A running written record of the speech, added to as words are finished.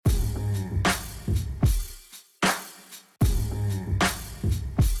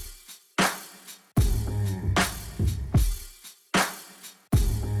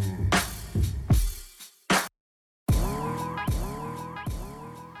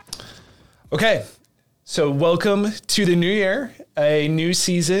Okay, so welcome to the new year, a new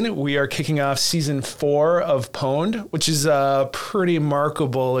season. We are kicking off season 4 of Pwned, which is a pretty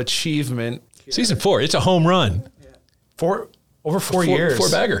remarkable achievement. Season 4, it's a home run. Over 4 years.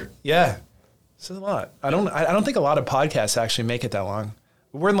 4-bagger. Yeah, this is a lot. I don't think a lot of podcasts actually make it that long.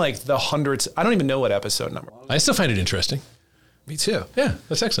 We're in like the hundreds. I don't even know what episode number. I still find it interesting. Me too. Yeah,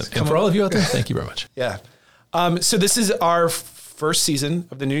 that's excellent. And for all of you out there, thank you very much. Yeah. So this is our first season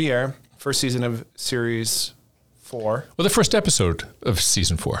of the new year. First season of series 4. Well, the first episode of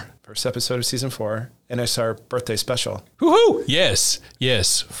season 4. First episode of season 4. And it's our birthday special. Woohoo!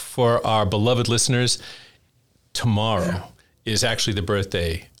 Yes. For our beloved listeners, tomorrow is actually the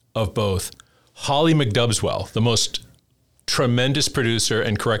birthday of both Holly McDubswell, the most tremendous producer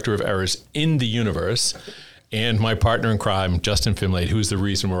and corrector of errors in the universe, and my partner in crime, Justin Fimlade, who's the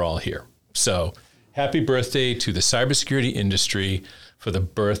reason we're all here. So happy birthday to the cybersecurity industry for the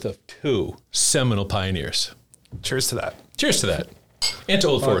birth of 2 seminal pioneers. Cheers to that. Cheers to that. And to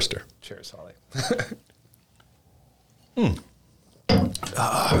Old Forester. Cheers, Holly.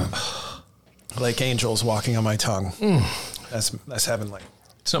 Like angels walking on my tongue. That's heavenly.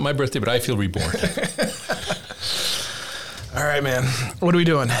 It's not my birthday, but I feel reborn. All right, man. What are we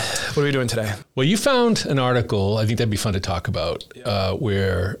doing? What are we doing today? Well, you found an article, I think that'd be fun to talk about,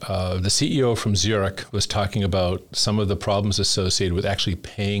 where the CEO from Zurich was talking about some of the problems associated with actually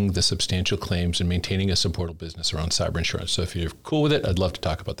paying the substantial claims and maintaining a supportable business around cyber insurance. So if you're cool with it, I'd love to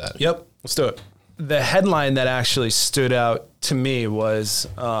talk about that. Yep, let's do it. The headline that actually stood out to me was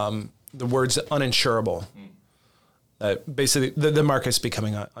the words uninsurable. Basically, the market's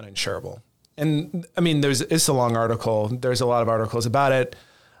becoming uninsurable. And I mean, it's a long article. There's a lot of articles about it.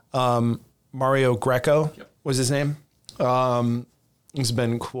 Mario Greco was his name. He's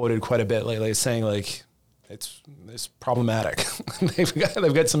been quoted quite a bit lately, saying like it's problematic. they've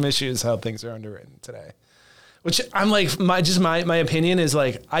got some issues how things are underwritten today. Which I'm like, my opinion is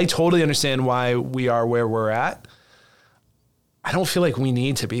like, I totally understand why we are where we're at. I don't feel like we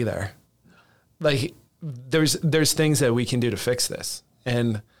need to be there. Like there's things that we can do to fix this.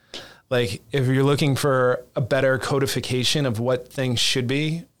 And like, if you're looking for a better codification of what things should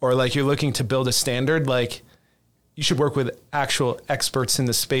be, or like you're looking to build a standard, like you should work with actual experts in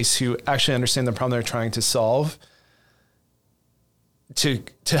the space who actually understand the problem they're trying to solve to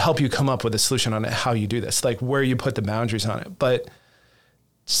help you come up with a solution on how you do this, like where you put the boundaries on it. But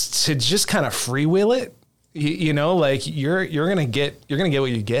to just kind of freewheel it, you know, like you're gonna get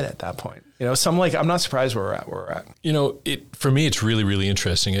what you get at that point. You know, so I'm not surprised where we're at. You know, for me, it's really, really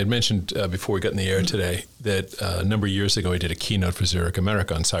interesting. I had mentioned before we got in the air today that a number of years ago, I did a keynote for Zurich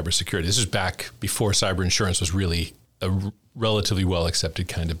America on cybersecurity. This was back before cyber insurance was really a relatively well-accepted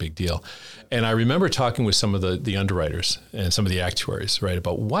kind of big deal. And I remember talking with some of the underwriters and some of the actuaries, right,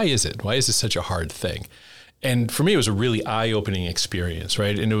 about why is this such a hard thing? And for me, it was a really eye-opening experience,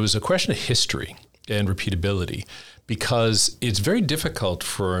 right? And it was a question of history and repeatability, because it's very difficult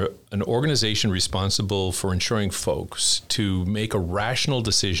for an organization responsible for insuring folks to make a rational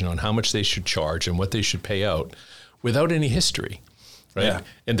decision on how much they should charge and what they should pay out without any history, right? Yeah.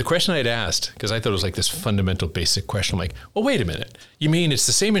 And the question I had asked, because I thought it was like this fundamental basic question, I'm like, well, wait a minute. You mean it's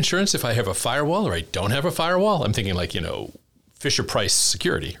the same insurance if I have a firewall or I don't have a firewall? I'm thinking like, you know, Fisher-Price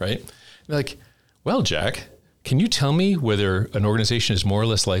security, right? And they're like, well, Jack, can you tell me whether an organization is more or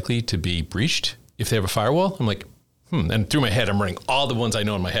less likely to be breached if they have a firewall? I'm like, And through my head, I'm running all the ones I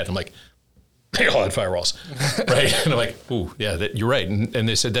know in my head. I'm like, they all had firewalls, right? And I'm like, ooh, yeah, you're right. And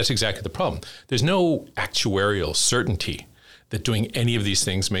they said, that's exactly the problem. There's no actuarial certainty that doing any of these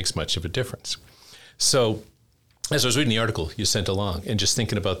things makes much of a difference. So as I was reading the article you sent along and just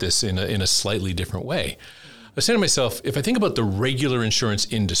thinking about this in a slightly different way, I was saying to myself, if I think about the regular insurance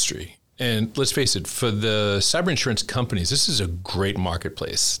industry, and let's face it, for the cyber insurance companies, this is a great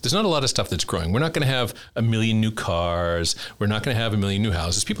marketplace. There's not a lot of stuff that's growing. We're not going to have 1 million new cars. We're not going to have 1 million new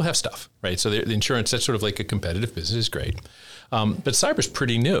houses. People have stuff, right? So the insurance, that's sort of like a competitive business, is great. But cyber's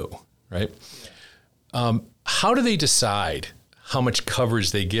pretty new, right? How do they decide how much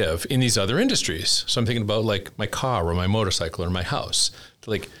coverage they give in these other industries? So I'm thinking about like my car or my motorcycle or my house.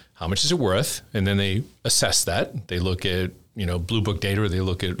 Like, how much is it worth? And then they assess that. They look at Blue Book data, or they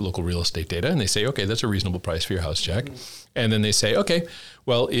look at local real estate data, and they say, okay, that's a reasonable price for your house, Jack. And then they say, okay,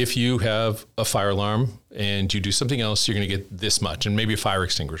 well, if you have a fire alarm and you do something else, you're going to get this much, and maybe a fire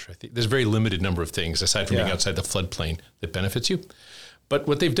extinguisher. I think there's a very limited number of things, aside from being outside the floodplain, that benefits you. But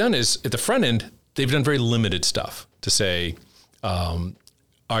what they've done is, at the front end, they've done very limited stuff to say,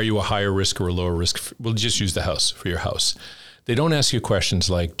 are you a higher risk or a lower risk? We'll just use the house for your house. They don't ask you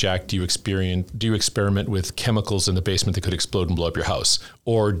questions like, Jack, do you experiment with chemicals in the basement that could explode and blow up your house?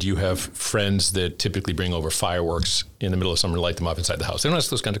 Or do you have friends that typically bring over fireworks in the middle of summer and light them up inside the house? They don't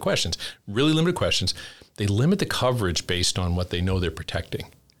ask those kinds of questions. Really limited questions. They limit the coverage based on what they know they're protecting.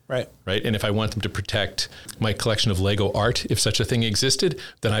 Right. And if I want them to protect my collection of Lego art, if such a thing existed,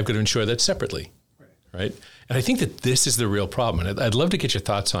 then I've got to insure that separately. Right. And I think that this is the real problem. And I'd love to get your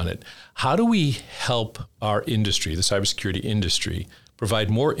thoughts on it. How do we help our industry, the cybersecurity industry, provide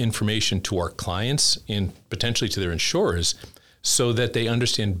more information to our clients and potentially to their insurers so that they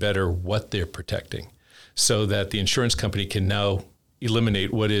understand better what they're protecting, so that the insurance company can now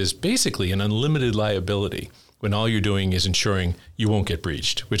eliminate what is basically an unlimited liability when all you're doing is ensuring you won't get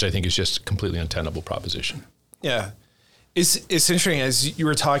breached, which I think is just a completely untenable proposition. Yeah. It's interesting as you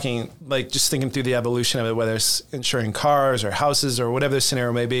were talking, like just thinking through the evolution of it, whether it's insuring cars or houses or whatever the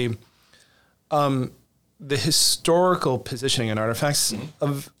scenario may be, the historical positioning and artifacts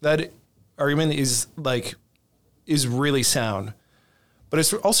of that argument is really sound. But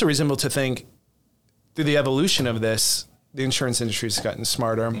it's also reasonable to think through the evolution of this, the insurance industry has gotten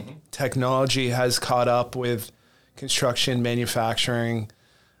smarter. Technology has caught up with construction, manufacturing,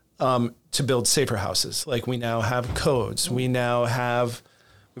 to build safer houses. Like we now have codes. We've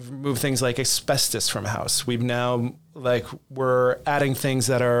removed things like asbestos from a house. We're adding things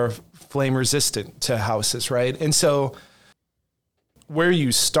that are flame resistant to houses, right? And so where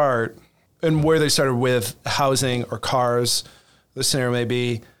you start and where they started with housing or cars, the scenario may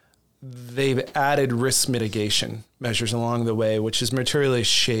be, they've added risk mitigation measures along the way, which has materially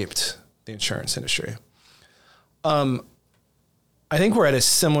shaped the insurance industry. I think we're at a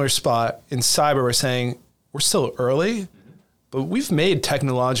similar spot in cyber. We're saying we're still early, but we've made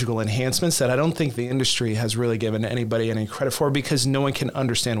technological enhancements that I don't think the industry has really given anybody any credit for because no one can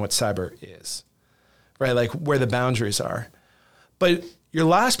understand what cyber is, right? Like where the boundaries are. But your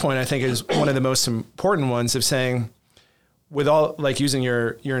last point, I think, is one of the most important ones of saying, with all, like using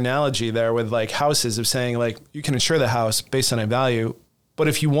your analogy there with like houses, of saying like you can insure the house based on a value, but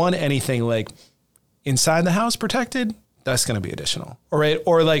if you want anything like inside the house protected, that's going to be additional. All right.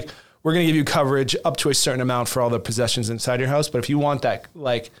 Or like, we're going to give you coverage up to a certain amount for all the possessions inside your house. But if you want that,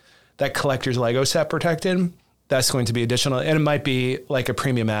 like that collector's Lego set protected, that's going to be additional. And it might be like a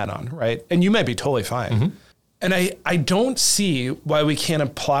premium add-on, right? And you might be totally fine. And I don't see why we can't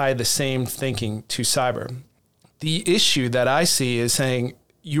apply the same thinking to cyber. The issue that I see is saying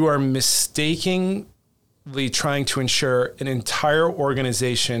you are mistakenly trying to insure an entire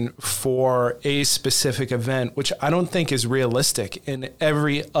organization for a specific event, which I don't think is realistic in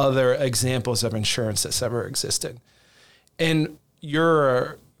every other examples of insurance that's ever existed. And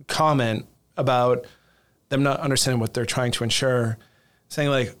your comment about them not understanding what they're trying to insure, saying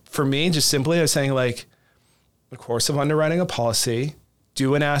like, for me, just simply, I was saying like, the course of underwriting a policy,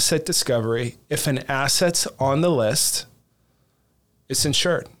 do an asset discovery. If an asset's on the list, it's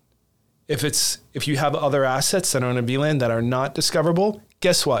insured. If you have other assets that are on a VLAN that are not discoverable,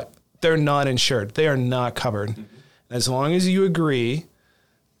 guess what? They're not insured. They are not covered. As long as you agree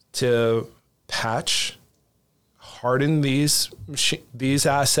to patch, harden these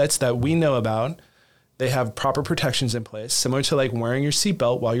assets that we know about, they have proper protections in place, similar to like wearing your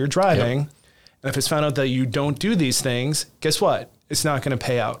seatbelt while you're driving. Yep. And if it's found out that you don't do these things, guess what? It's not going to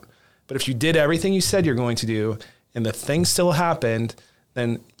pay out. But if you did everything you said you're going to do and the thing still happened,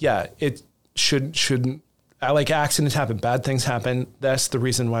 then yeah, it shouldn't, like accidents happen, bad things happen. That's the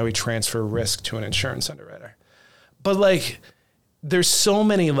reason why we transfer risk to an insurance underwriter. But like, there's so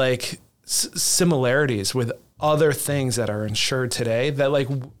many like similarities with other things that are insured today that like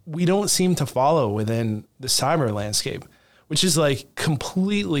we don't seem to follow within the cyber landscape, which is like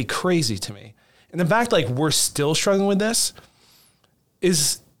completely crazy to me. And the fact like we're still struggling with this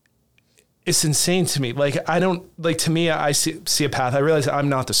it's insane to me. Like, I don't, like, to me, I see a path. I realize I'm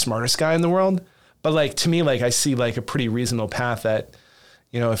not the smartest guy in the world, but like, to me, like I see like a pretty reasonable path that,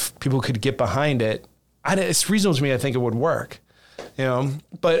 you know, if people could get behind it, it's reasonable to me. I think it would work, you know,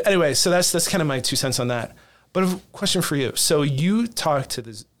 but anyway, so that's kind of my 2 cents on that. But a question for you. So you talked to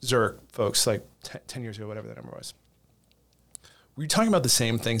the Zurich folks like 10 years ago, whatever the number was. Were you talking about the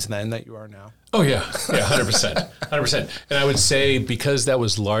same things then that you are now? Oh, yeah. Yeah, 100%. 100%. And I would say because that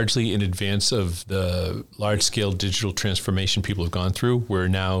was largely in advance of the large-scale digital transformation people have gone through, where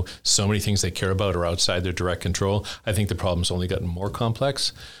now so many things they care about are outside their direct control, I think the problem's only gotten more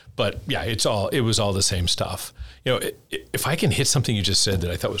complex. But yeah, it was all the same stuff. You know, if I can hit something you just said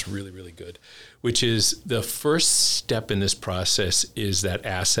that I thought was really, really good, which is the first step in this process is that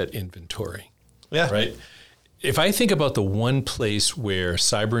asset inventory. Yeah. Right? If I think about the one place where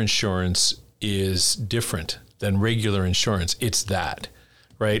cyber insurance is different than regular insurance. It's that,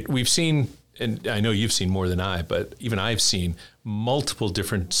 right? We've seen, and I know you've seen more than I, but even I've seen multiple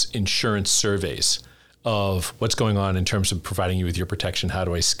different insurance surveys of what's going on in terms of providing you with your protection. How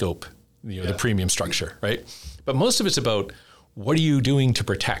do I scope, the premium structure, right? But most of it's about what are you doing to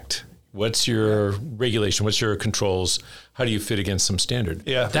protect? What's your regulation? What's your controls? How do you fit against some standard?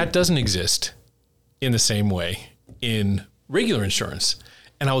 Yeah. That doesn't exist in the same way in regular insurance.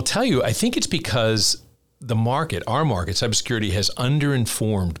 And I will tell you, I think it's because our market, cybersecurity, has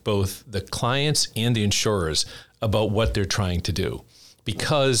underinformed both the clients and the insurers about what they're trying to do.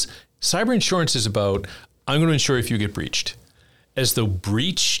 Because cyber insurance is about, I'm going to insure if you get breached. As though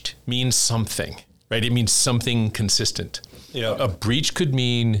breached means something, right? It means something consistent. Yeah. A breach could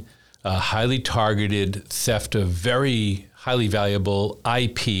mean a highly targeted theft of very highly valuable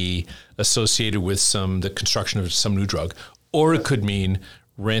IP associated with the construction of some new drug, or it could mean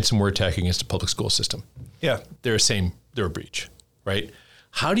ransomware attack against a public school system. Yeah. They're a breach, right?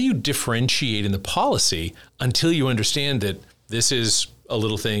 How do you differentiate in the policy until you understand that this is a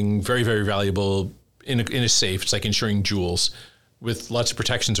little thing, very, very valuable in a safe? It's like insuring jewels with lots of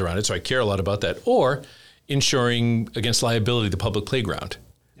protections around it. So I care a lot about that. Or insuring against liability, the public playground,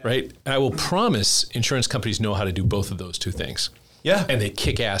 right? And I will promise insurance companies know how to do both of those two things. Yeah. And they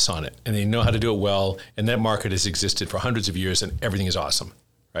kick ass on it, and they know how to do it well. And that market has existed for hundreds of years, and everything is awesome,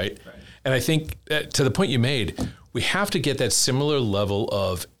 right? And I think that, to the point you made, we have to get that similar level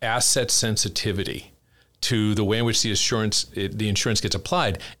of asset sensitivity to the way in which the insurance gets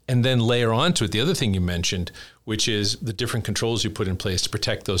applied, and then layer onto it the other thing you mentioned, which is the different controls you put in place to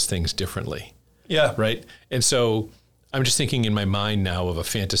protect those things differently. Yeah. Right. And so I'm just thinking in my mind now of a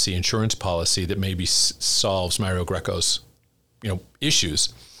fantasy insurance policy that maybe solves Mario Greco's,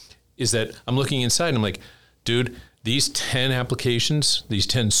 issues. Is that I'm looking inside and I'm like, dude, these 10 applications, these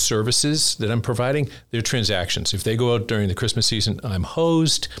 10 services that I'm providing, they're transactions. If they go out during the Christmas season, I'm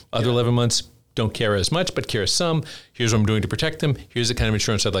hosed. Other 11 months, don't care as much, but care some. Here's what I'm doing to protect them. Here's the kind of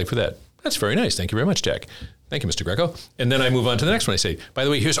insurance I'd like for that. That's very nice. Thank you very much, Jack. Thank you, Mr. Greco. And then I move on to the next one. I say, by the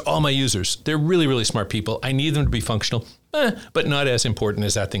way, here's all my users. They're really, really smart people. I need them to be functional, but not as important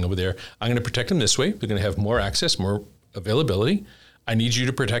as that thing over there. I'm going to protect them this way. They're going to have more access, more availability. I need you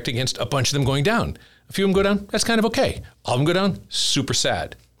to protect against a bunch of them going down. A few of them go down, that's kind of okay. All of them go down, super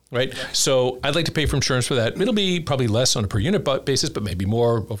sad, right? So I'd like to pay for insurance for that. It'll be probably less on a per unit basis, but maybe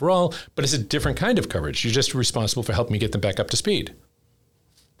more overall. But it's a different kind of coverage. You're just responsible for helping me get them back up to speed.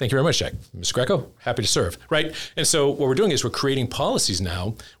 Thank you very much, Jack. Mr. Greco, happy to serve, right? And so what we're doing is we're creating policies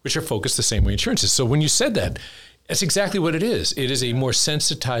now which are focused the same way insurance is. So when you said that, that's exactly what it is. It is a more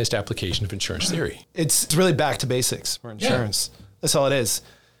sensitized application of insurance theory. It's really back to basics for insurance. Yeah. That's all it is.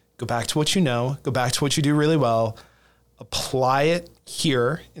 Go back to what you know, go back to what you do really well, apply it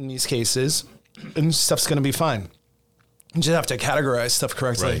here in these cases, and stuff's going to be fine. You just have to categorize stuff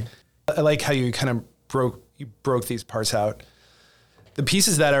correctly. Right. I like how you kind of broke these parts out. The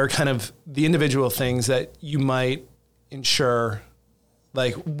pieces that are kind of the individual things that you might insure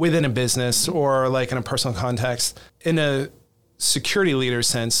like within a business or like in a personal context, in a security leader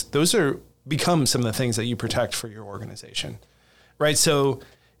sense, those become some of the things that you protect for your organization, right? So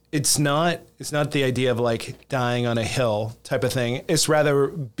it's not the idea of like dying on a hill type of thing. It's rather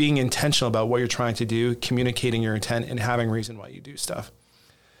being intentional about what you're trying to do, communicating your intent, and having reason why you do stuff.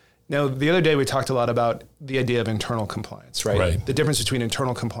 Now, the other day we talked a lot about the idea of internal compliance, right? The difference between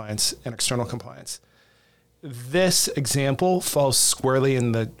internal compliance and external compliance. This example falls squarely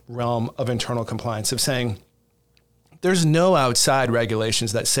in the realm of internal compliance, of saying there's no outside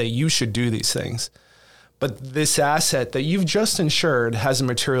regulations that say you should do these things. But this asset that you've just insured has a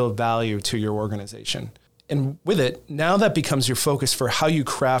material value to your organization. And with it, now that becomes your focus for how you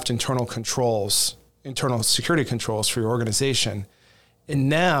craft internal controls, internal security controls for your organization. And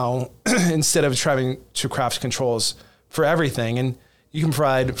now, instead of trying to craft controls for everything, and you can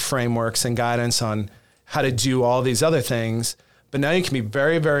provide frameworks and guidance on how to do all these other things, but now you can be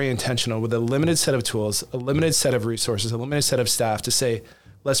very, very intentional with a limited set of tools, a limited set of resources, a limited set of staff to say,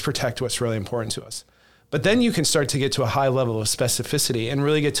 let's protect what's really important to us. But then you can start to get to a high level of specificity and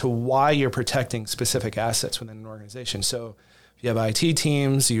really get to why you're protecting specific assets within an organization. So if you have IT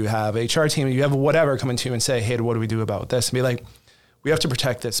teams, you have HR teams, you have whatever coming to you and say, hey, what do we do about this? And be like, we have to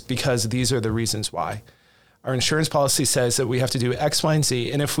protect this because these are the reasons why. Our insurance policy says that we have to do X, Y, and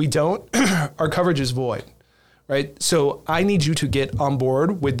Z. And if we don't, our coverage is void, right? So I need you to get on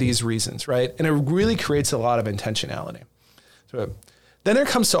board with these reasons, right? And it really creates a lot of intentionality. So then it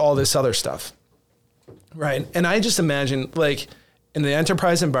comes to all this other stuff, right? And I just imagine like in the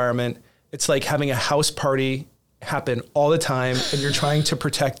enterprise environment, it's like having a house party happen all the time, and you're trying to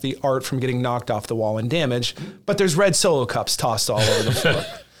protect the art from getting knocked off the wall and damaged, but there's red Solo cups tossed all over the floor.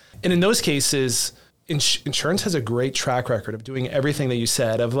 And in those cases, insurance has a great track record of doing everything that you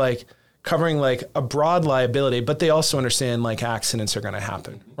said, of like covering like a broad liability, but they also understand like accidents are going to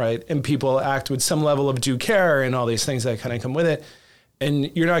happen, right? And people act with some level of due care and all these things that kind of come with it.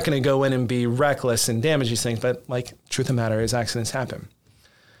 And you're not going to go in and be reckless and damage these things, but like truth of the matter is accidents happen.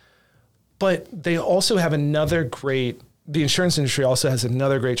 But they also have the insurance industry also has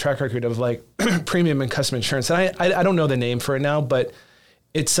another great track record of like premium and custom insurance. And I don't know the name for it now, but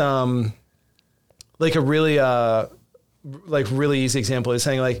it's like a really really easy example is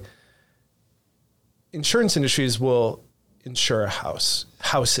saying like insurance industries will insure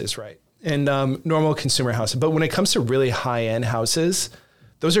houses, right? And normal consumer houses. But when it comes to really high-end houses,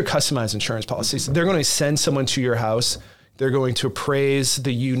 those are customized insurance policies. They're going to send someone to your house. They're going to appraise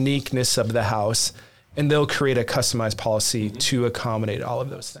the uniqueness of the house, and they'll create a customized policy to accommodate all of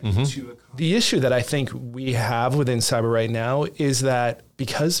those things. The issue that I think we have within cyber right now is that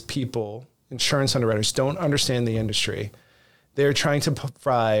because insurance underwriters don't understand the industry, they're trying to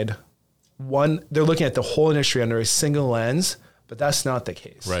provide they're looking at the whole industry under a single lens, but that's not the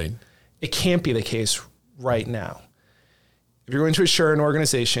case. Right. It can't be the case right now. If you're going to insure an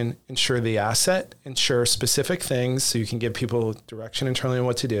organization, insure the asset, insure specific things so you can give people direction internally on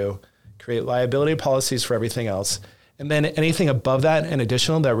what to do, create liability policies for everything else. And then anything above that and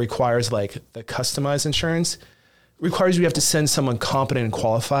additional that requires like the customized insurance requires you have to send someone competent and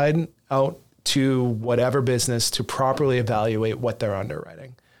qualified out to whatever business to properly evaluate what they're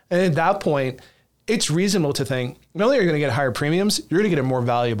underwriting. And at that point, it's reasonable to think not only are you going to get higher premiums, you're going to get a more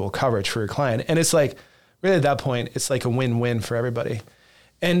valuable coverage for your client. And it's like, really at that point, it's like a win-win for everybody.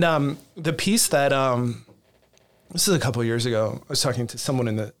 And the piece that, this is a couple of years ago, I was talking to someone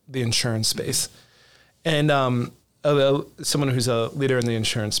in the insurance space, and someone who's a leader in the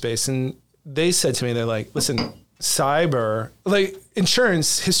insurance space. And they said to me, they're like, listen, cyber, like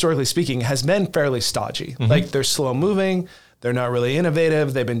insurance, historically speaking, has been fairly stodgy. Mm-hmm. Like they're slow moving. They're not really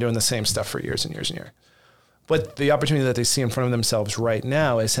innovative. They've been doing the same stuff for years and years and years. But the opportunity that they see in front of themselves right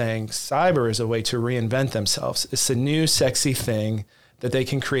now is saying cyber is a way to reinvent themselves. It's a new sexy thing that they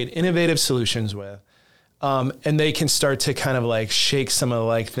can create innovative solutions with. And they can start to kind of like shake some of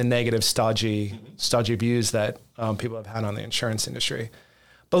like the negative stodgy views that people have had on the insurance industry.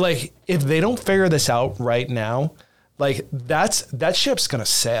 But like, if they don't figure this out right now, like that ship's going to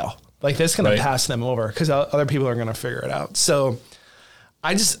sail. Like that's going to pass them over because other people are going to figure it out. So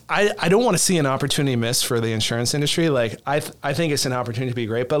I don't want to see an opportunity miss for the insurance industry. Like I think it's an opportunity to be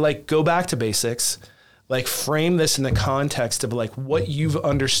great, but like go back to basics, like frame this in the context of like what you've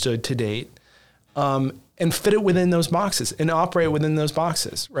understood to date, and fit it within those boxes and operate within those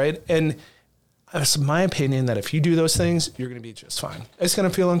boxes. Right. And it's my opinion that if you do those things, you're going to be just fine. It's going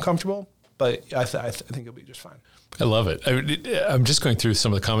to feel uncomfortable, but I think you'll be just fine. I love it. I'm just going through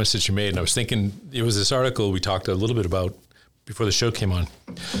some of the comments that you made, and I was thinking it was this article we talked a little bit about before the show came on,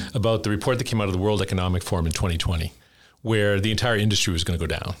 about the report that came out of the World Economic Forum in 2020, where the entire industry was going to go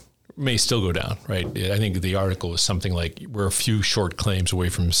down, may still go down, right? I think the article was something like we're a few short claims away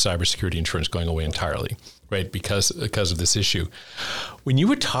from cybersecurity insurance going away entirely, right? Because of this issue. When you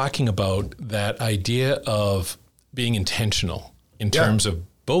were talking about that idea of being intentional in terms of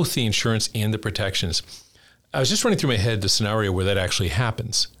both the insurance and the protections, I was just running through my head the scenario where that actually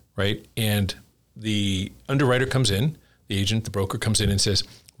happens, right? And the underwriter comes in, the agent, the broker comes in and says,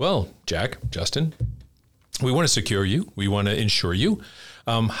 well, Jack, Justin, we want to secure you. We want to insure you.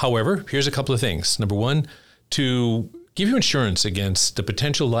 However, here's a couple of things. Number one, to give you insurance against the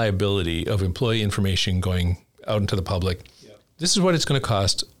potential liability of employee information going out into the public, this is what it's going to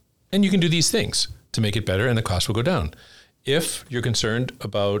cost. And you can do these things to make it better, and the cost will go down. If you're concerned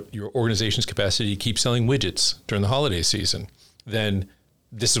about your organization's capacity to keep selling widgets during the holiday season, then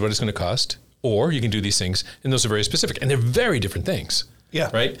this is what it's going to cost. Or you can do these things, and those are very specific. And they're very different things. Yeah.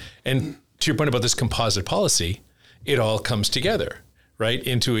 Right? And to your point about this composite policy, it all comes together, right,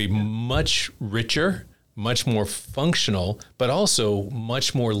 into a much richer, much more functional, but also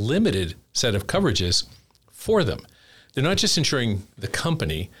much more limited set of coverages for them. They're not just insuring the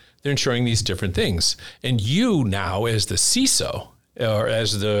company, they're insuring these different things. And you now, as the CISO, or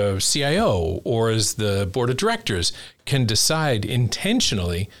as the CIO, or as the board of directors, can decide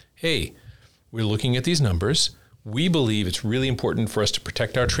intentionally, hey, we're looking at these numbers. We believe it's really important for us to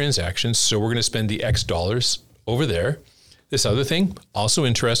protect our transactions, so we're going to spend the X dollars over there. This other thing, also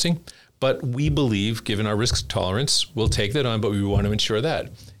interesting, but we believe, given our risk tolerance, we'll take that on, but we want to insure that.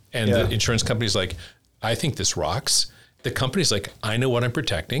 And the insurance company's like, I think this rocks. The company's like, I know what I'm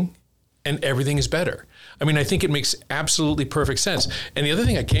protecting. and everything is better. I mean, I think it makes absolutely perfect sense. And the other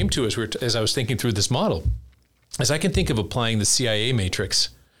thing I came to as I was thinking through this model is I can think of applying the CIA matrix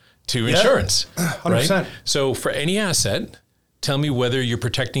to insurance. 100%. Right? So for any asset, tell me whether you're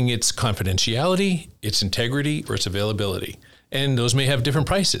protecting its confidentiality, its integrity, or its availability. And those may have different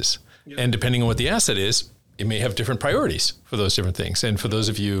prices. Yep. And depending on what the asset is, it may have different priorities for those different things. And for those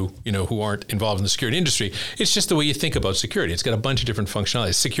of you, who aren't involved in the security industry, it's just the way you think about security. It's got a bunch of different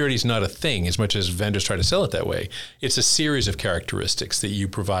functionalities. Security is not a thing as much as vendors try to sell it that way. It's a series of characteristics that you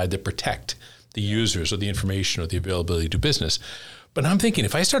provide that protect the users or the information or the availability to do business. But I'm thinking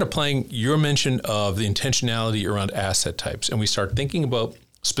if I start applying your mention of the intentionality around asset types and we start thinking about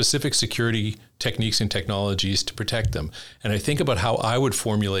specific security techniques and technologies to protect them, and I think about how I would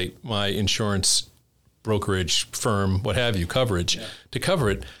formulate my insurance brokerage firm, what have you, coverage to cover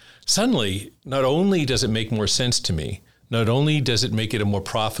it, suddenly not only does it make more sense to me, not only does it make it a more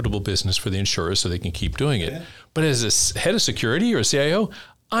profitable business for the insurers so they can keep doing it, but as a head of security or a CIO,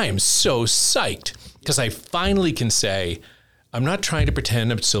 I am so psyched because I finally can say, I'm not trying to pretend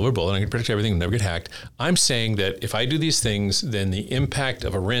I'm a silver bullet. I'm going to protect everything and never get hacked. I'm saying that if I do these things, then the impact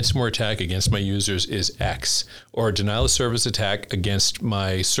of a ransomware attack against my users is X, or a denial of service attack against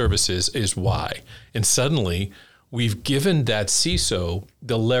my services is Y. And suddenly, we've given that CISO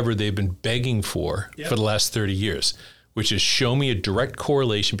the lever they've been begging for the last 30 years, which is show me a direct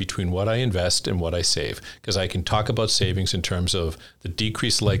correlation between what I invest and what I save. Because I can talk about savings in terms of the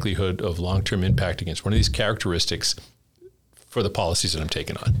decreased likelihood of long-term impact against one of these characteristics for the policies that I'm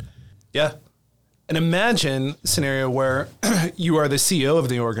taking on. Yeah. And imagine a scenario where you are the CEO of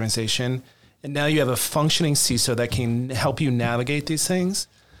the organization and now you have a functioning CISO that can help you navigate these things.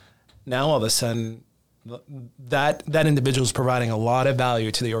 Now all of a sudden that individual is providing a lot of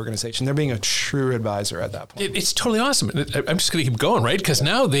value to the organization. They're being a true advisor at that point. It's totally awesome. I'm just going to keep going, right? Because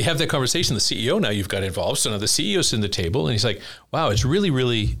now they have that conversation. The CEO, now you've got involved. So now the CEO's in the table and he's like, wow, it's really,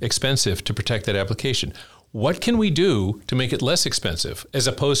 really expensive to protect that application. What can we do to make it less expensive as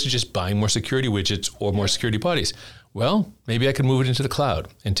opposed to just buying more security widgets or more security bodies? Well, maybe I can move it into the cloud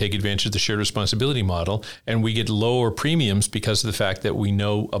and take advantage of the shared responsibility model, and we get lower premiums because of the fact that we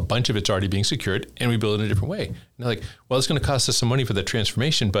know a bunch of it's already being secured and we build it in a different way. And they're like, well, it's going to cost us some money for that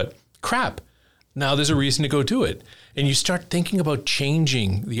transformation, but crap, now there's a reason to go do it. And you start thinking about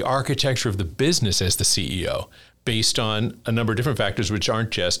changing the architecture of the business as the CEO based on a number of different factors, which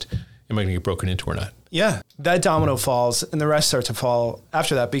aren't just, am I going to get broken into or not? Yeah, that domino falls and the rest start to fall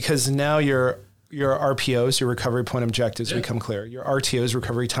after that because now your RPOs, your recovery point objectives become clear. Your RTOs,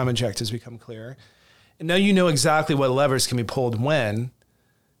 recovery time objectives become clear. And now you know exactly what levers can be pulled when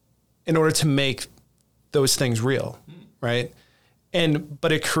in order to make those things real, right?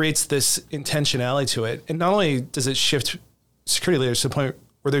 But it creates this intentionality to it. And not only does it shift security leaders to the point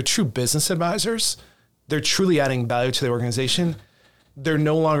where they're true business advisors, they're truly adding value to the organization. They're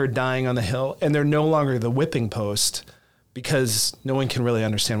no longer dying on the hill and they're no longer the whipping post because no one can really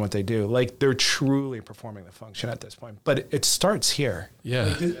understand what they do. Like they're truly performing the function at this point, but it starts here.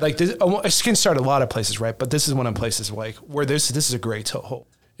 Yeah. Like this, it can start a lot of places, right? But this is one of the places like where this is a great toehold.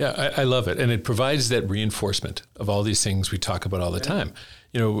 Yeah, I love it. And it provides that reinforcement of all these things we talk about all the time.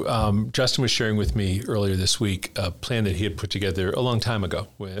 Justin was sharing with me earlier this week a plan that he had put together a long time ago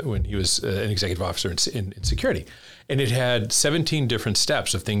when he was an executive officer in security. And it had 17 different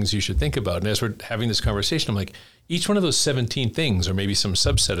steps of things you should think about. And as we're having this conversation, I'm like, each one of those 17 things, or maybe some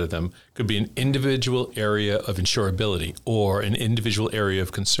subset of them, could be an individual area of insurability or an individual area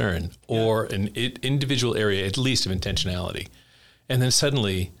of concern or an individual area, at least, of intentionality. And then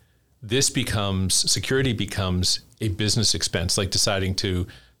suddenly, security becomes a business expense, like deciding to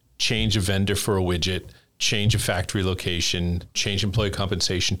change a vendor for a widget, change a factory location, change employee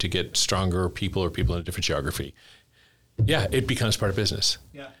compensation to get stronger people or people in a different geography. Yeah, it becomes part of business.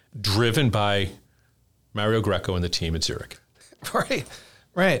 Yeah. Driven by Mario Greco and the team at Zurich.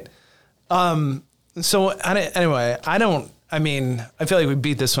 Right. So anyway, I feel like we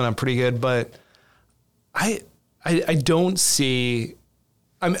beat this one up pretty good, but I don't see,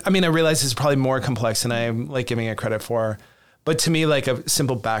 I realize it's probably more complex than I'm like giving it credit for, but to me, like a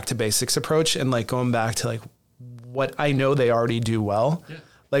simple back to basics approach and like going back to like what I know they already do well,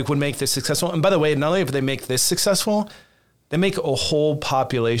 like would make this successful. And by the way, not only if they make this successful, they make a whole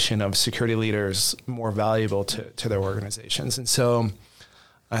population of security leaders more valuable to their organizations. And so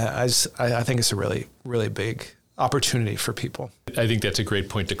I think it's a really, really big opportunity for people. I think that's a great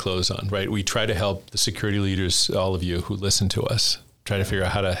point to close on, right? We try to help the security leaders, all of you who listen to us, try to figure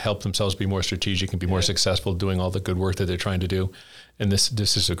out how to help themselves be more strategic and be more successful doing all the good work that they're trying to do. And this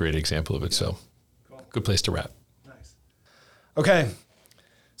is a great example of it. So good place to wrap. Nice. Okay.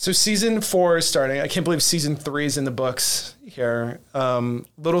 So season 4 is starting. I can't believe season 3 is in the books here.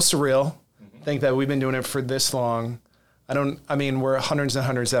 Little surreal. Think that we've been doing it for this long. We're hundreds and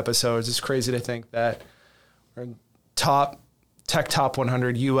hundreds of episodes. It's crazy to think that we're top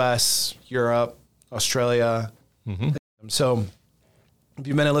 100 US, Europe, Australia. So if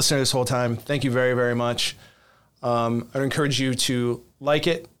you've been a listener this whole time, thank you very, very much. I'd encourage you to like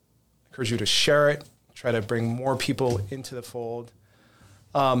it, encourage you to share it, try to bring more people into the fold.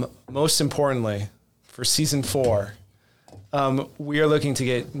 Most importantly, for season 4, we are looking to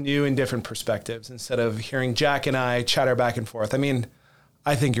get new and different perspectives instead of hearing Jack and I chatter back and forth. I mean,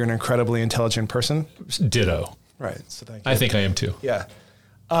 I think you're an incredibly intelligent person. Ditto. Right. So thank you. I think I am too. Yeah.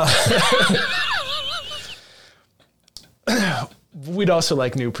 We'd also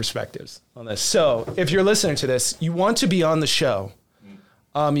like new perspectives on this. So if you're listening to this, you want to be on the show.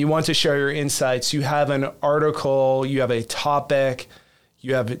 You want to share your insights. You have an article, you have a topic,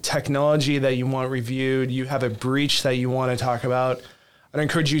 you have a technology that you want reviewed, you have a breach that you want to talk about. I'd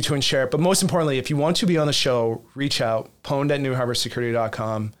encourage you to share it. But most importantly, if you want to be on the show, reach out,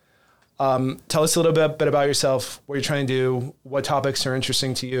 pwned@newharborsecurity.com. Tell us a little bit about yourself, what you're trying to do, what topics are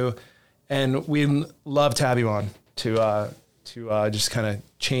interesting to you. And we'd love to have you on to just kind of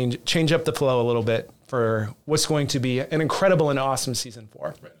change up the flow a little bit for what's going to be an incredible and awesome season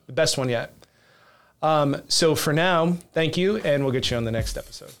 4, the best one yet. So for now, thank you, and we'll get you on the next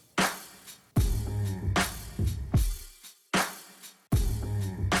episode.